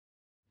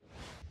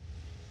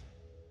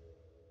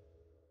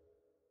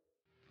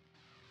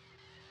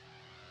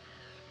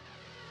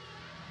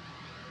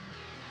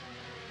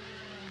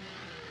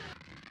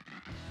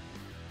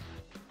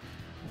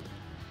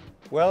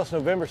Well, it's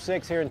November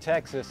 6th here in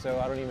Texas, so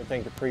I don't even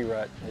think the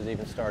pre-rut has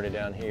even started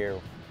down here.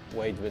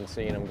 Wade's been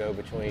seeing them go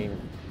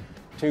between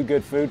two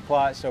good food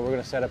plots, so we're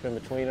going to set up in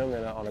between them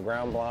and on a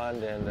ground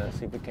blind and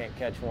see if we can't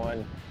catch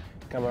one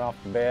coming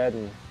off the bed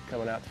and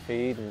coming out to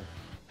feed and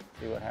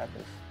see what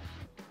happens.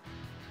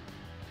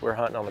 We're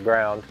hunting on the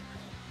ground,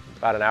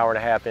 about an hour and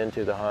a half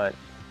into the hunt.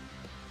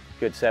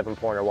 Good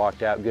 7-pointer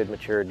walked out, good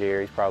mature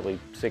deer. He's probably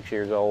 6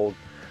 years old.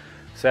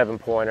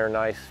 7-pointer,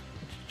 nice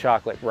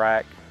chocolate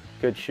rack,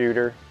 good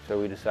shooter. So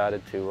we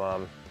decided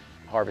to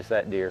harvest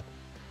that deer.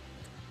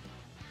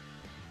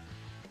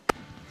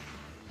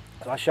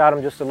 So I shot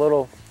him just a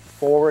little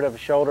forward of the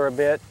shoulder a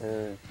bit,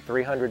 and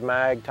 300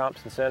 mag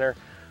Thompson center,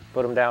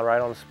 put him down right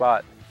on the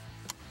spot.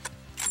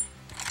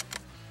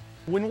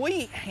 When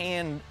we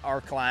hand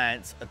our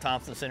clients a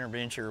Thompson Center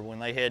Venture when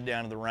they head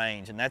down to the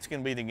range, and that's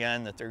going to be the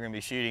gun that they're going to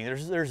be shooting,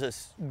 there's a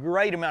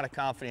great amount of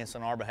confidence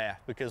on our behalf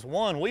because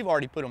one, we've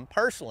already put them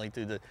personally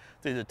through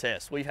the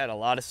test. We've had a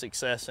lot of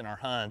success in our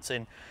hunts,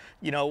 and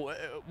you know,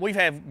 we've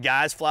had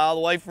guys fly all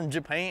the way from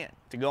Japan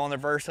to go on their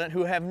first hunt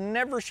who have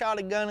never shot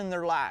a gun in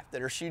their life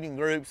that are shooting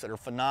groups that are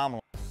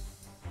phenomenal.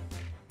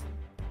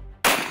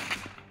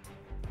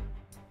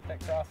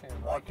 That crosshair.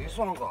 Oh, this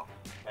one go.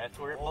 That's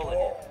where it bullet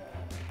hit.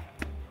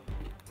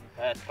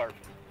 That's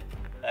perfect.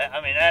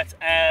 I mean, that's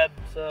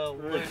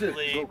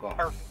absolutely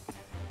perfect.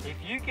 If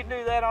you can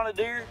do that on a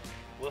deer,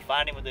 we'll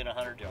find him within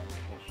 100 yards.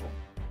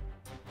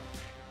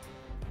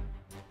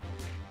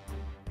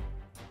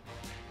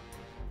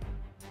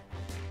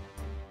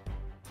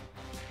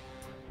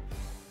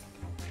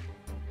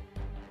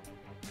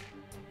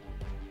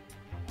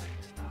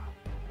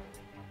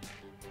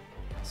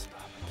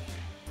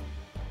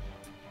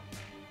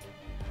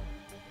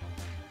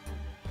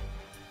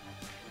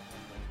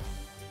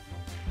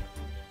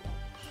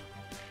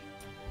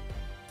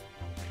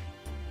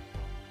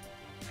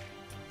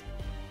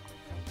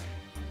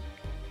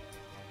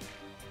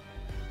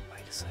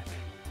 Second.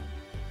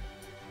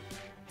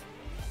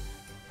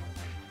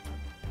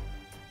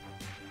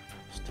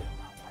 Still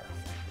not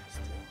perfect.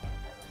 Still not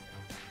perfect.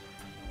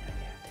 Now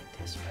you have to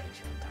anticipate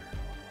you'll turn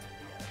one way or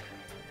the other.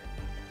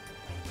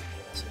 Maybe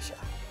give us a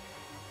shot.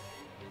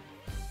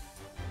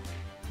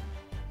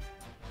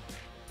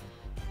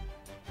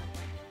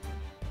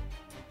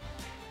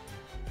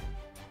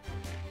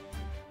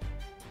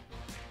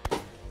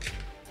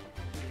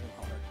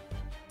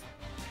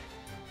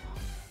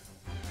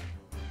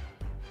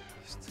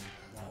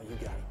 You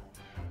got him.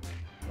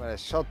 When I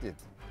shot it,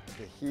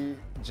 he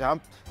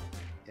jumped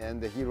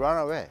and he ran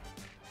away.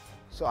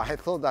 So I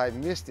thought I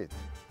missed it.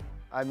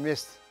 I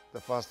missed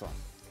the first one.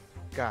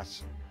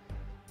 Gosh,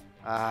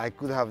 I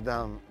could have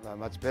done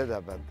much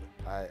better, but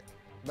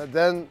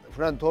then a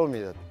friend told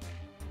me that,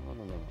 no,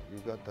 you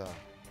got a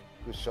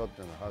good shot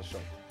and a hard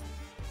shot.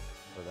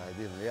 But I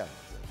didn't realize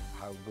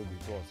how good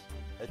it was.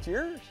 That's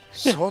yours.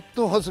 Shot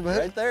was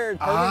right there,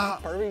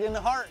 perfect in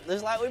the heart,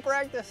 just like we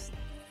practiced.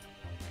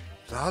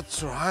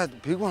 That's right,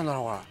 big one.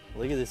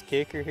 Look at this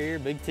kicker here,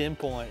 big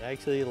 10-point,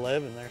 actually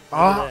 11 there.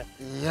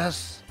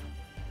 Yes.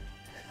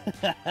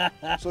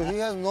 So he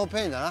has no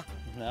pain, huh?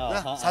 No,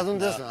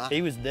 no.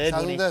 He was dead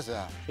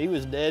he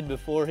was dead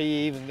before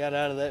he even got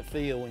out of that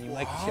field when you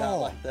make a shot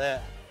like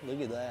that.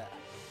 Look at that.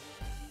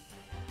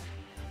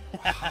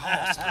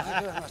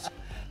 Thank you very much.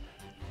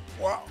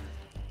 Wow.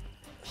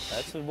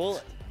 That's the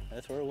bullet.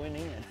 That's where it went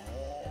in.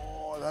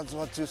 Oh, that's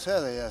what you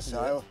said, yes.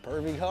 Yeah,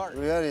 perfect heart.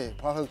 Really,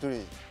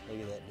 perfectly.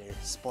 Look at that deer.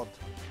 Spot.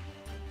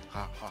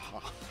 Ha ha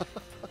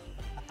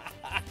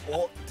ha.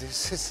 Oh,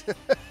 this is.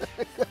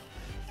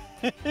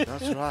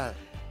 That's right.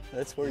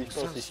 That's where you're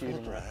supposed to shoot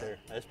them right there.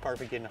 That's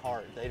perfect in the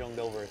heart. They don't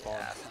go very far.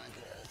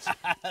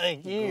 Yeah,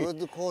 thank you.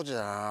 Good coach.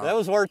 That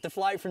was worth the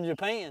flight from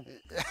Japan.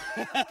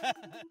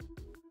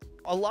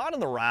 A lot of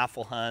the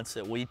rifle hunts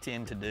that we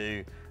tend to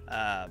do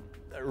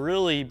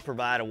really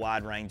provide a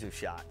wide range of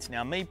shots.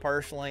 Now, me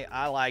personally,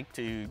 I like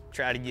to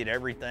try to get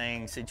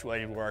everything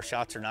situated where our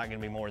shots are not going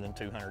to be more than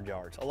 200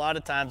 yards. A lot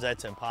of times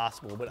that's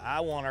impossible, but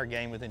I want our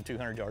game within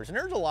 200 yards, and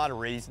there's a lot of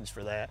reasons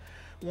for that.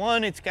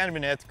 One, it's kind of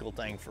an ethical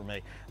thing for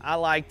me. I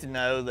like to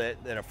know that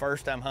a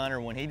first-time hunter,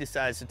 when he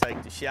decides to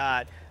take the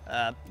shot,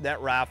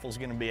 that rifle's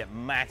going to be at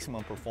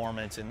maximum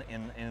performance in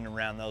and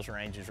around those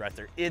ranges right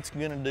there. It's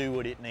going to do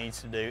what it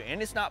needs to do,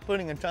 and it's not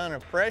putting a ton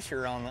of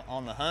pressure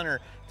on the hunter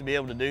to be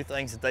able to do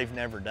things that they've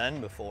never done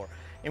before.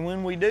 And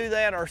when we do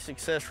that, our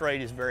success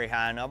rate is very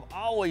high. And I've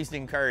always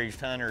encouraged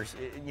hunters,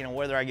 you know,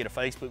 whether I get a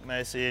Facebook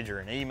message or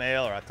an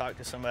email or I talk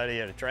to somebody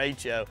at a trade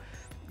show,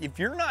 if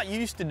you're not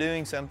used to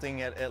doing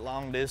something at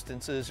long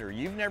distances, or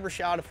you've never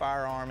shot a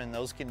firearm in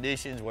those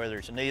conditions, whether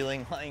it's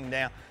kneeling, laying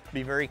down,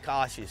 be very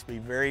cautious, be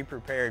very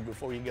prepared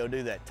before you go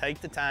do that. Take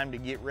the time to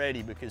get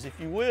ready, because if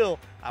you will,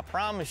 I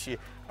promise you,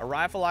 a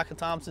rifle like a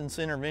Thompson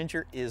Center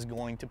Venture is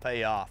going to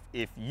pay off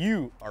if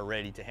you are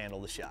ready to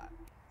handle the shot.